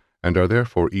relationship and are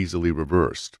therefore easily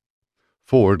reversed.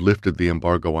 Ford lifted the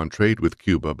embargo on trade with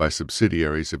Cuba by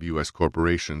subsidiaries of U.S.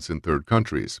 corporations in third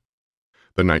countries.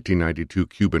 The 1992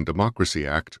 Cuban Democracy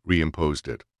Act reimposed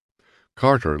it.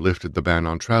 Carter lifted the ban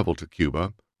on travel to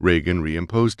Cuba. Reagan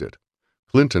reimposed it.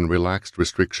 Clinton relaxed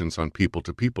restrictions on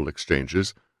people-to-people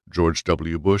exchanges. George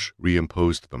W. Bush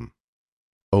reimposed them.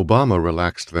 Obama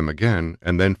relaxed them again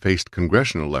and then faced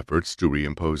congressional efforts to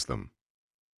reimpose them.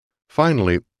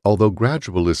 Finally, although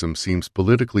gradualism seems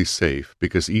politically safe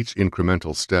because each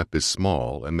incremental step is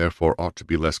small and therefore ought to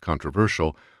be less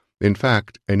controversial, in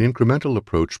fact, an incremental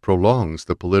approach prolongs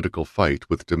the political fight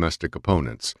with domestic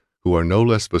opponents, who are no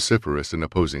less vociferous in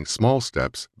opposing small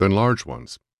steps than large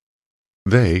ones.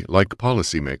 They, like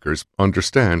policymakers,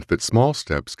 understand that small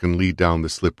steps can lead down the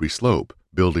slippery slope,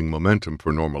 building momentum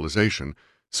for normalization,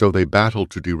 so they battle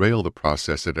to derail the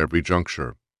process at every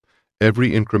juncture.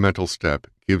 Every incremental step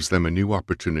gives them a new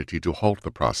opportunity to halt the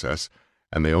process,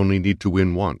 and they only need to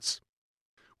win once.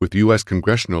 With U.S.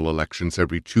 congressional elections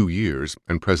every 2 years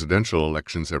and presidential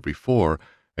elections every 4,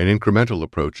 an incremental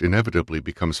approach inevitably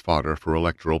becomes fodder for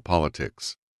electoral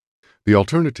politics. The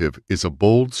alternative is a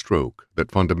bold stroke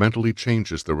that fundamentally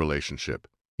changes the relationship,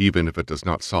 even if it does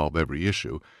not solve every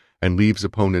issue, and leaves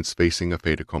opponents facing a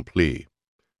fait accompli.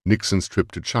 Nixon's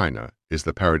trip to China is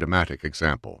the paradigmatic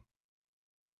example.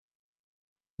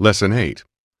 Lesson 8.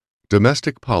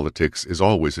 Domestic politics is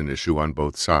always an issue on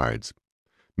both sides.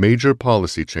 Major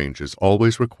policy changes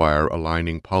always require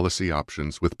aligning policy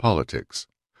options with politics.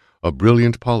 A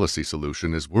brilliant policy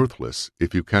solution is worthless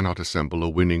if you cannot assemble a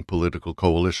winning political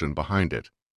coalition behind it.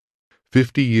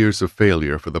 50 years of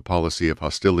failure for the policy of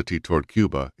hostility toward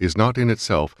Cuba is not in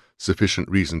itself sufficient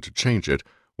reason to change it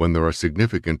when there are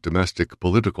significant domestic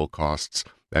political costs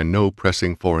and no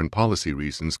pressing foreign policy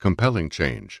reasons compelling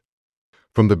change.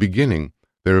 From the beginning,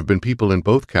 there have been people in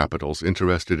both capitals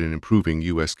interested in improving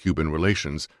U.S.-Cuban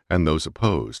relations and those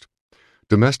opposed.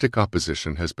 Domestic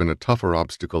opposition has been a tougher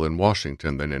obstacle in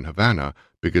Washington than in Havana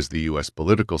because the U.S.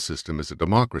 political system is a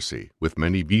democracy with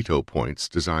many veto points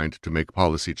designed to make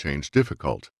policy change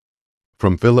difficult.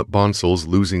 From Philip Bonsal's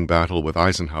losing battle with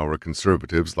Eisenhower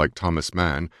conservatives like Thomas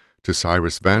Mann to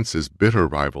Cyrus Vance's bitter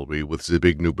rivalry with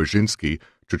Zbigniew Brzezinski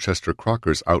to Chester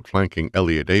Crocker's outflanking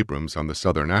Elliott Abrams on the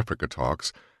Southern Africa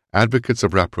talks, advocates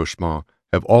of rapprochement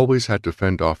have always had to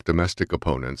fend off domestic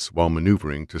opponents while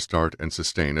maneuvering to start and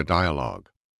sustain a dialogue.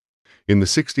 In the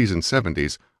 60s and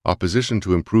 70s, opposition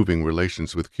to improving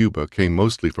relations with Cuba came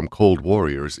mostly from cold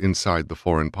warriors inside the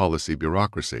foreign policy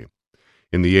bureaucracy.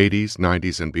 In the 80s,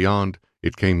 90s, and beyond,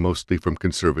 it came mostly from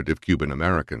conservative Cuban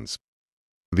Americans.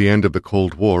 The end of the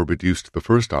Cold War reduced the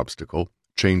first obstacle.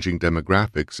 Changing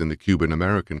demographics in the Cuban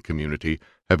American community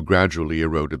have gradually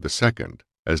eroded the second,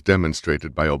 as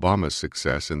demonstrated by Obama's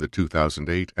success in the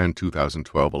 2008 and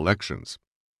 2012 elections.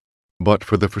 But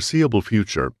for the foreseeable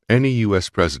future, any U.S.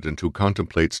 president who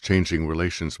contemplates changing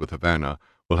relations with Havana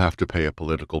will have to pay a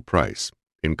political price,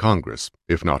 in Congress,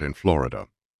 if not in Florida.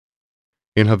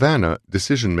 In Havana,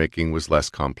 decision-making was less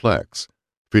complex.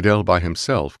 Fidel by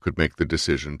himself could make the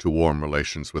decision to warm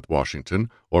relations with Washington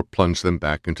or plunge them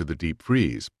back into the deep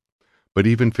freeze. But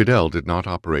even Fidel did not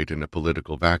operate in a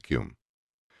political vacuum.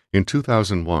 In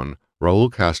 2001,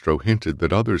 Raul Castro hinted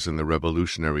that others in the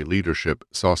revolutionary leadership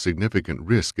saw significant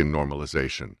risk in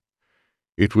normalization.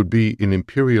 It would be in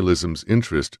imperialism's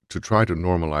interest to try to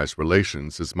normalize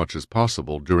relations as much as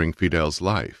possible during Fidel's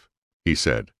life, he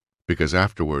said, because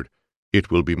afterward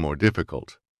it will be more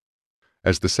difficult.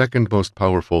 As the second most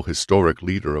powerful historic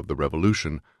leader of the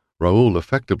revolution, Raul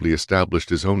effectively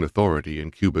established his own authority in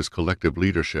Cuba's collective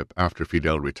leadership after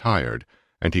Fidel retired,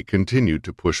 and he continued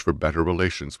to push for better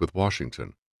relations with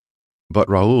Washington. But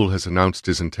Raul has announced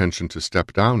his intention to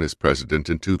step down as president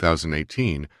in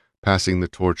 2018, passing the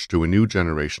torch to a new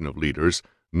generation of leaders,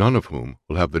 none of whom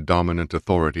will have the dominant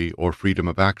authority or freedom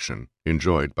of action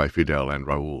enjoyed by Fidel and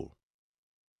Raul.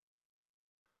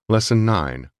 Lesson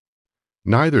 9.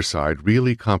 Neither side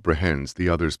really comprehends the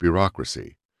other's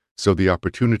bureaucracy, so the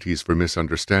opportunities for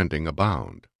misunderstanding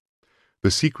abound.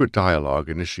 The secret dialogue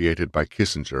initiated by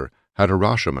Kissinger had a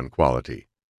Rashomon quality.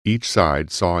 Each side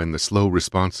saw in the slow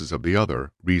responses of the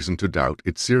other reason to doubt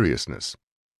its seriousness.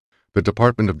 The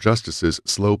Department of Justice's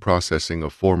slow processing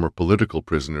of former political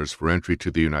prisoners for entry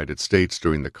to the United States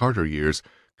during the Carter years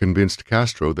convinced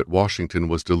Castro that Washington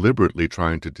was deliberately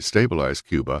trying to destabilize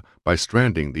Cuba by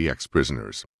stranding the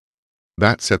ex-prisoners.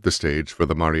 That set the stage for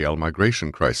the Mariel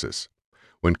migration crisis.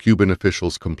 When Cuban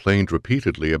officials complained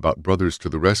repeatedly about Brothers to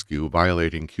the Rescue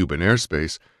violating Cuban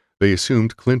airspace, they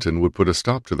assumed Clinton would put a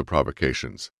stop to the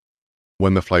provocations.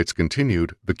 When the flights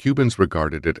continued, the Cubans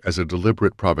regarded it as a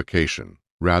deliberate provocation,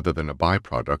 rather than a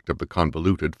byproduct of the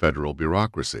convoluted federal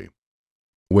bureaucracy.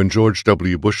 When George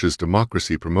W. Bush's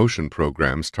democracy promotion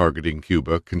programs targeting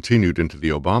Cuba continued into the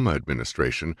Obama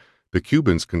administration, the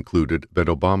Cubans concluded that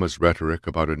Obama's rhetoric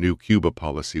about a new Cuba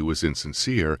policy was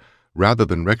insincere, rather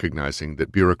than recognizing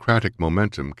that bureaucratic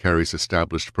momentum carries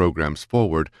established programs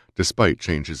forward despite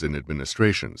changes in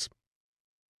administrations.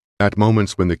 At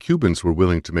moments when the Cubans were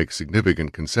willing to make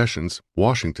significant concessions,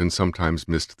 Washington sometimes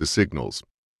missed the signals.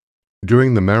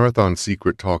 During the marathon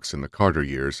secret talks in the Carter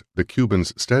years, the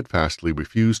Cubans steadfastly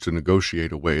refused to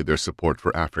negotiate away their support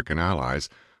for African allies,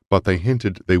 but they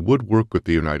hinted they would work with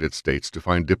the United States to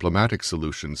find diplomatic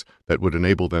solutions that would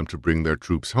enable them to bring their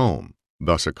troops home,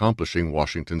 thus accomplishing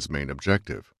Washington's main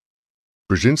objective.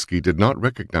 Brzezinski did not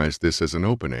recognize this as an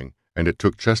opening, and it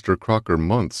took Chester Crocker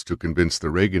months to convince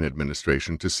the Reagan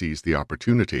administration to seize the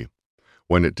opportunity.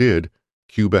 When it did,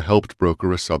 Cuba helped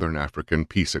broker a Southern African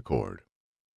peace accord.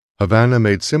 Havana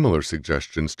made similar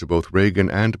suggestions to both Reagan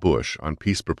and Bush on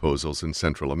peace proposals in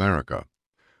Central America.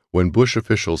 When Bush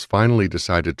officials finally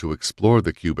decided to explore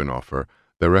the Cuban offer,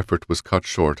 their effort was cut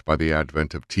short by the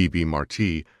advent of TV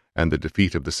Martí and the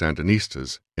defeat of the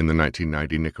Sandinistas in the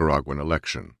 1990 Nicaraguan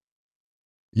election.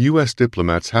 U.S.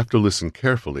 diplomats have to listen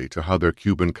carefully to how their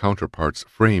Cuban counterparts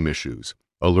frame issues,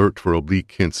 alert for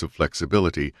oblique hints of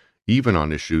flexibility, even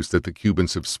on issues that the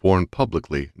Cubans have sworn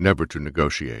publicly never to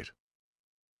negotiate.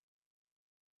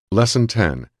 Lesson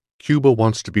 10. Cuba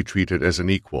wants to be treated as an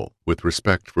equal, with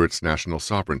respect for its national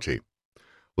sovereignty.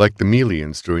 Like the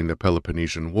Melians during the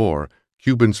Peloponnesian War,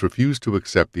 Cubans refuse to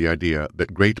accept the idea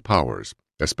that great powers,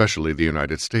 especially the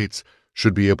United States,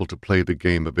 should be able to play the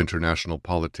game of international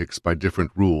politics by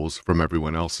different rules from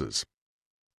everyone else's.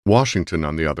 Washington,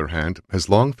 on the other hand, has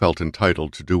long felt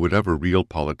entitled to do whatever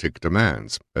realpolitik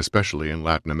demands, especially in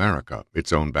Latin America,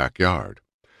 its own backyard.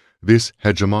 This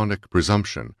hegemonic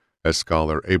presumption, as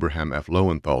scholar Abraham F.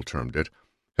 Lowenthal termed it,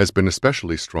 has been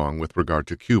especially strong with regard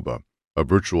to Cuba, a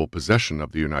virtual possession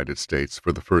of the United States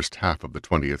for the first half of the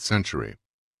 20th century.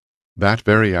 That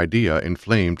very idea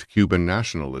inflamed Cuban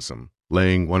nationalism,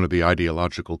 laying one of the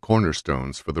ideological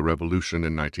cornerstones for the revolution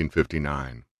in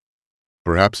 1959.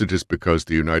 Perhaps it is because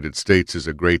the United States is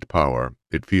a great power,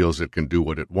 it feels it can do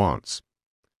what it wants,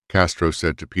 Castro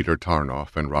said to Peter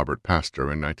Tarnoff and Robert Pastor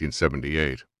in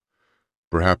 1978.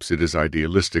 Perhaps it is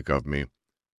idealistic of me,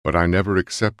 but I never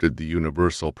accepted the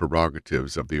universal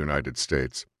prerogatives of the United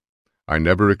States. I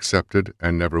never accepted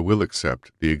and never will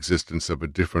accept the existence of a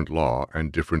different law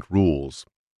and different rules.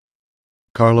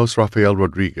 Carlos Rafael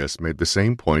Rodriguez made the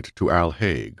same point to Al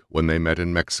Haig when they met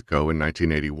in Mexico in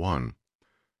 1981.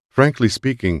 Frankly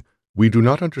speaking, we do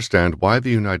not understand why the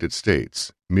United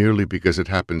States, merely because it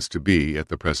happens to be, at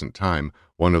the present time,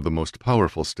 one of the most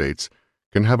powerful states,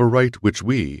 can have a right which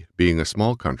we, being a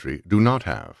small country, do not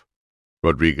have.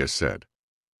 Rodriguez said,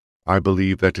 I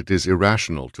believe that it is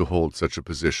irrational to hold such a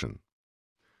position.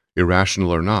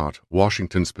 Irrational or not,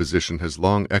 Washington's position has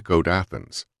long echoed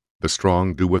Athens. The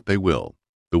strong do what they will,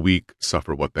 the weak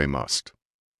suffer what they must.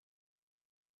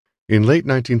 In late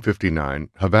 1959,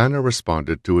 Havana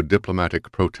responded to a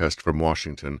diplomatic protest from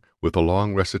Washington with a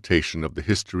long recitation of the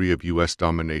history of U.S.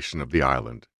 domination of the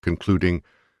island, concluding,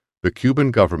 The Cuban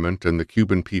government and the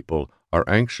Cuban people are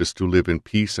anxious to live in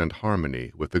peace and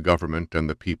harmony with the government and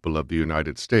the people of the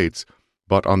United States,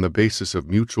 but on the basis of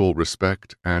mutual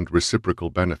respect and reciprocal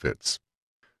benefits.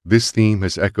 This theme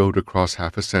has echoed across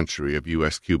half a century of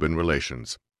U.S.-Cuban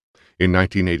relations. In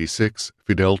 1986,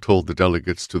 Fidel told the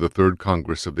delegates to the Third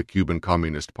Congress of the Cuban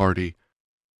Communist Party,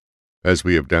 As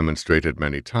we have demonstrated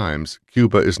many times,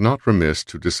 Cuba is not remiss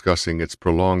to discussing its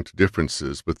prolonged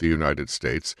differences with the United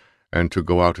States and to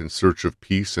go out in search of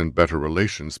peace and better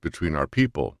relations between our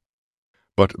people.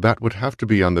 But that would have to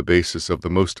be on the basis of the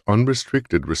most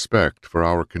unrestricted respect for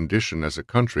our condition as a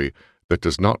country that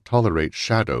does not tolerate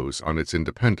shadows on its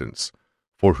independence,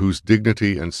 for whose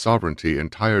dignity and sovereignty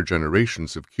entire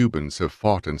generations of Cubans have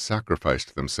fought and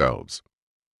sacrificed themselves.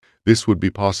 This would be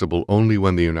possible only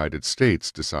when the United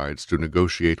States decides to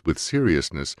negotiate with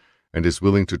seriousness and is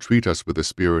willing to treat us with a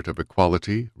spirit of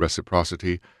equality,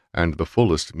 reciprocity, and the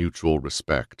fullest mutual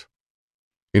respect.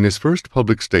 In his first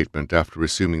public statement after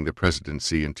assuming the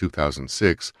presidency in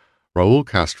 2006, Raúl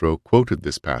Castro quoted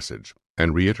this passage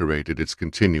and reiterated its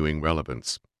continuing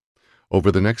relevance.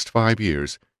 Over the next 5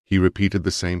 years, he repeated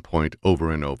the same point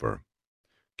over and over.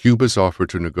 Cuba's offer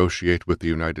to negotiate with the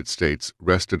United States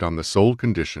rested on the sole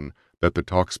condition that the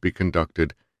talks be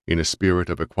conducted in a spirit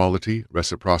of equality,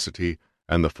 reciprocity,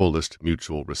 and the fullest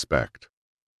mutual respect.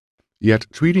 Yet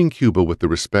treating Cuba with the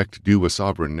respect due a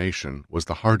sovereign nation was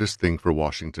the hardest thing for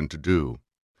Washington to do.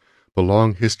 The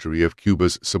long history of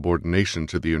Cuba's subordination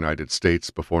to the United States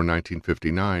before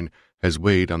 1959 has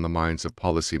weighed on the minds of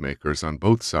policymakers on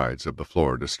both sides of the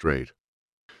Florida Strait.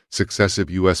 Successive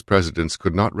U.S. presidents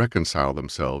could not reconcile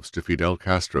themselves to Fidel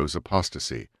Castro's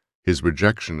apostasy, his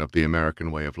rejection of the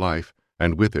American way of life,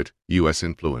 and with it, U.S.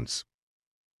 influence.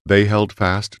 They held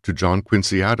fast to John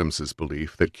Quincy Adams's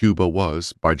belief that Cuba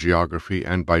was, by geography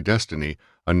and by destiny,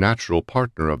 a natural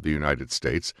partner of the United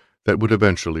States that would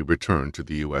eventually return to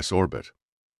the U.S. orbit.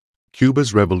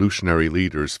 Cuba's revolutionary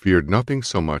leaders feared nothing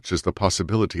so much as the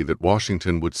possibility that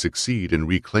Washington would succeed in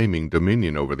reclaiming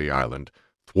dominion over the island,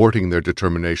 thwarting their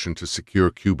determination to secure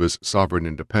Cuba's sovereign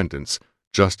independence,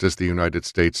 just as the United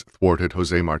States thwarted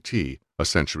José Martí a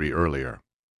century earlier.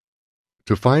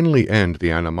 To finally end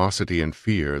the animosity and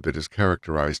fear that has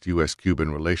characterized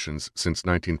U.S.-Cuban relations since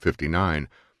 1959,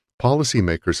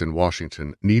 policymakers in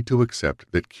Washington need to accept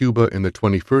that Cuba in the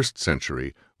 21st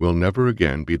century will never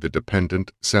again be the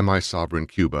dependent, semi-sovereign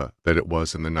Cuba that it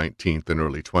was in the 19th and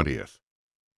early 20th.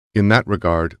 In that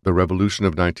regard, the revolution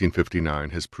of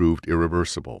 1959 has proved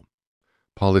irreversible.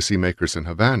 Policymakers in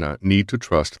Havana need to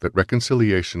trust that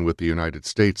reconciliation with the United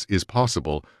States is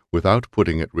possible without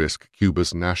putting at risk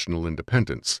Cuba's national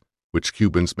independence, which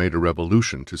Cubans made a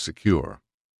revolution to secure.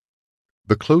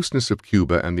 The closeness of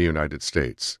Cuba and the United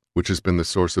States, which has been the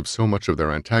source of so much of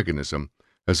their antagonism,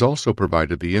 has also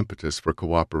provided the impetus for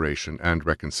cooperation and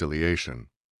reconciliation.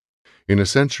 In a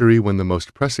century when the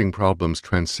most pressing problems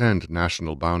transcend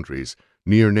national boundaries,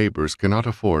 near neighbors cannot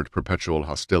afford perpetual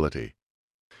hostility.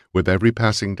 With every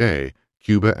passing day,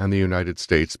 Cuba and the United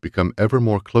States become ever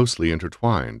more closely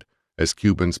intertwined, as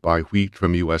Cubans buy wheat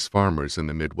from U.S. farmers in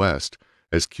the Midwest,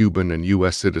 as Cuban and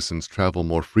U.S. citizens travel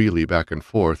more freely back and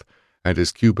forth, and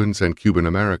as Cubans and Cuban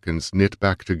Americans knit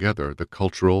back together the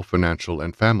cultural, financial,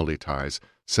 and family ties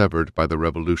severed by the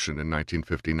revolution in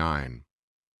 1959.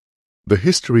 The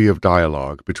history of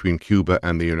dialogue between Cuba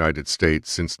and the United States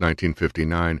since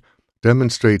 1959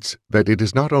 demonstrates that it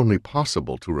is not only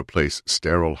possible to replace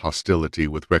sterile hostility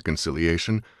with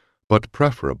reconciliation, but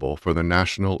preferable for the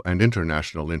national and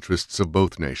international interests of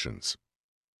both nations.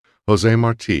 José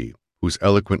Martí, whose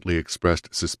eloquently expressed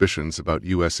suspicions about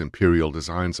U.S. imperial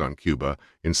designs on Cuba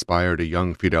inspired a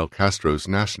young Fidel Castro's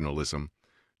nationalism,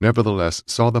 nevertheless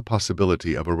saw the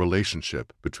possibility of a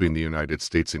relationship between the United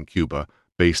States and Cuba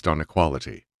based on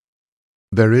equality.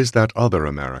 There is that other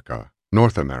America,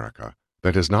 North America,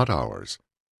 that is not ours,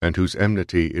 and whose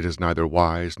enmity it is neither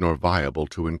wise nor viable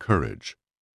to encourage,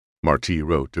 Martí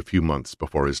wrote a few months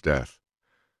before his death.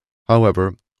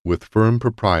 However, with firm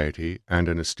propriety and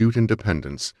an astute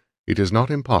independence, it is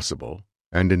not impossible,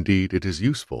 and indeed it is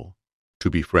useful, to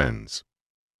be friends.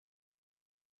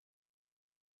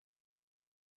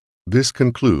 This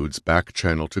concludes Back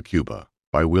Channel to Cuba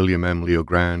by William M.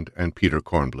 Leogrand and Peter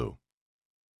Kornbluh.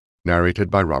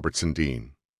 Narrated by Robertson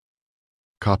Dean.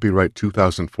 Copyright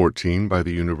 2014 by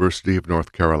the University of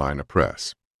North Carolina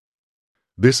Press.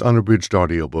 This unabridged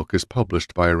audiobook is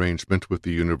published by arrangement with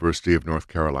the University of North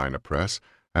Carolina Press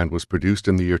and was produced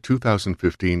in the year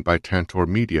 2015 by Tantor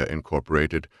Media,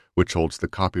 Incorporated, which holds the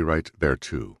copyright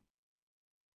thereto.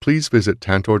 Please visit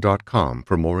tantor.com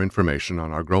for more information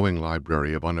on our growing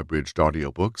library of unabridged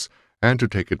audiobooks and to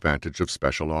take advantage of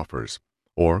special offers,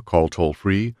 or call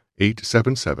toll-free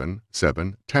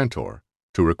 877-7-TANTOR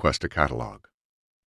to request a catalog.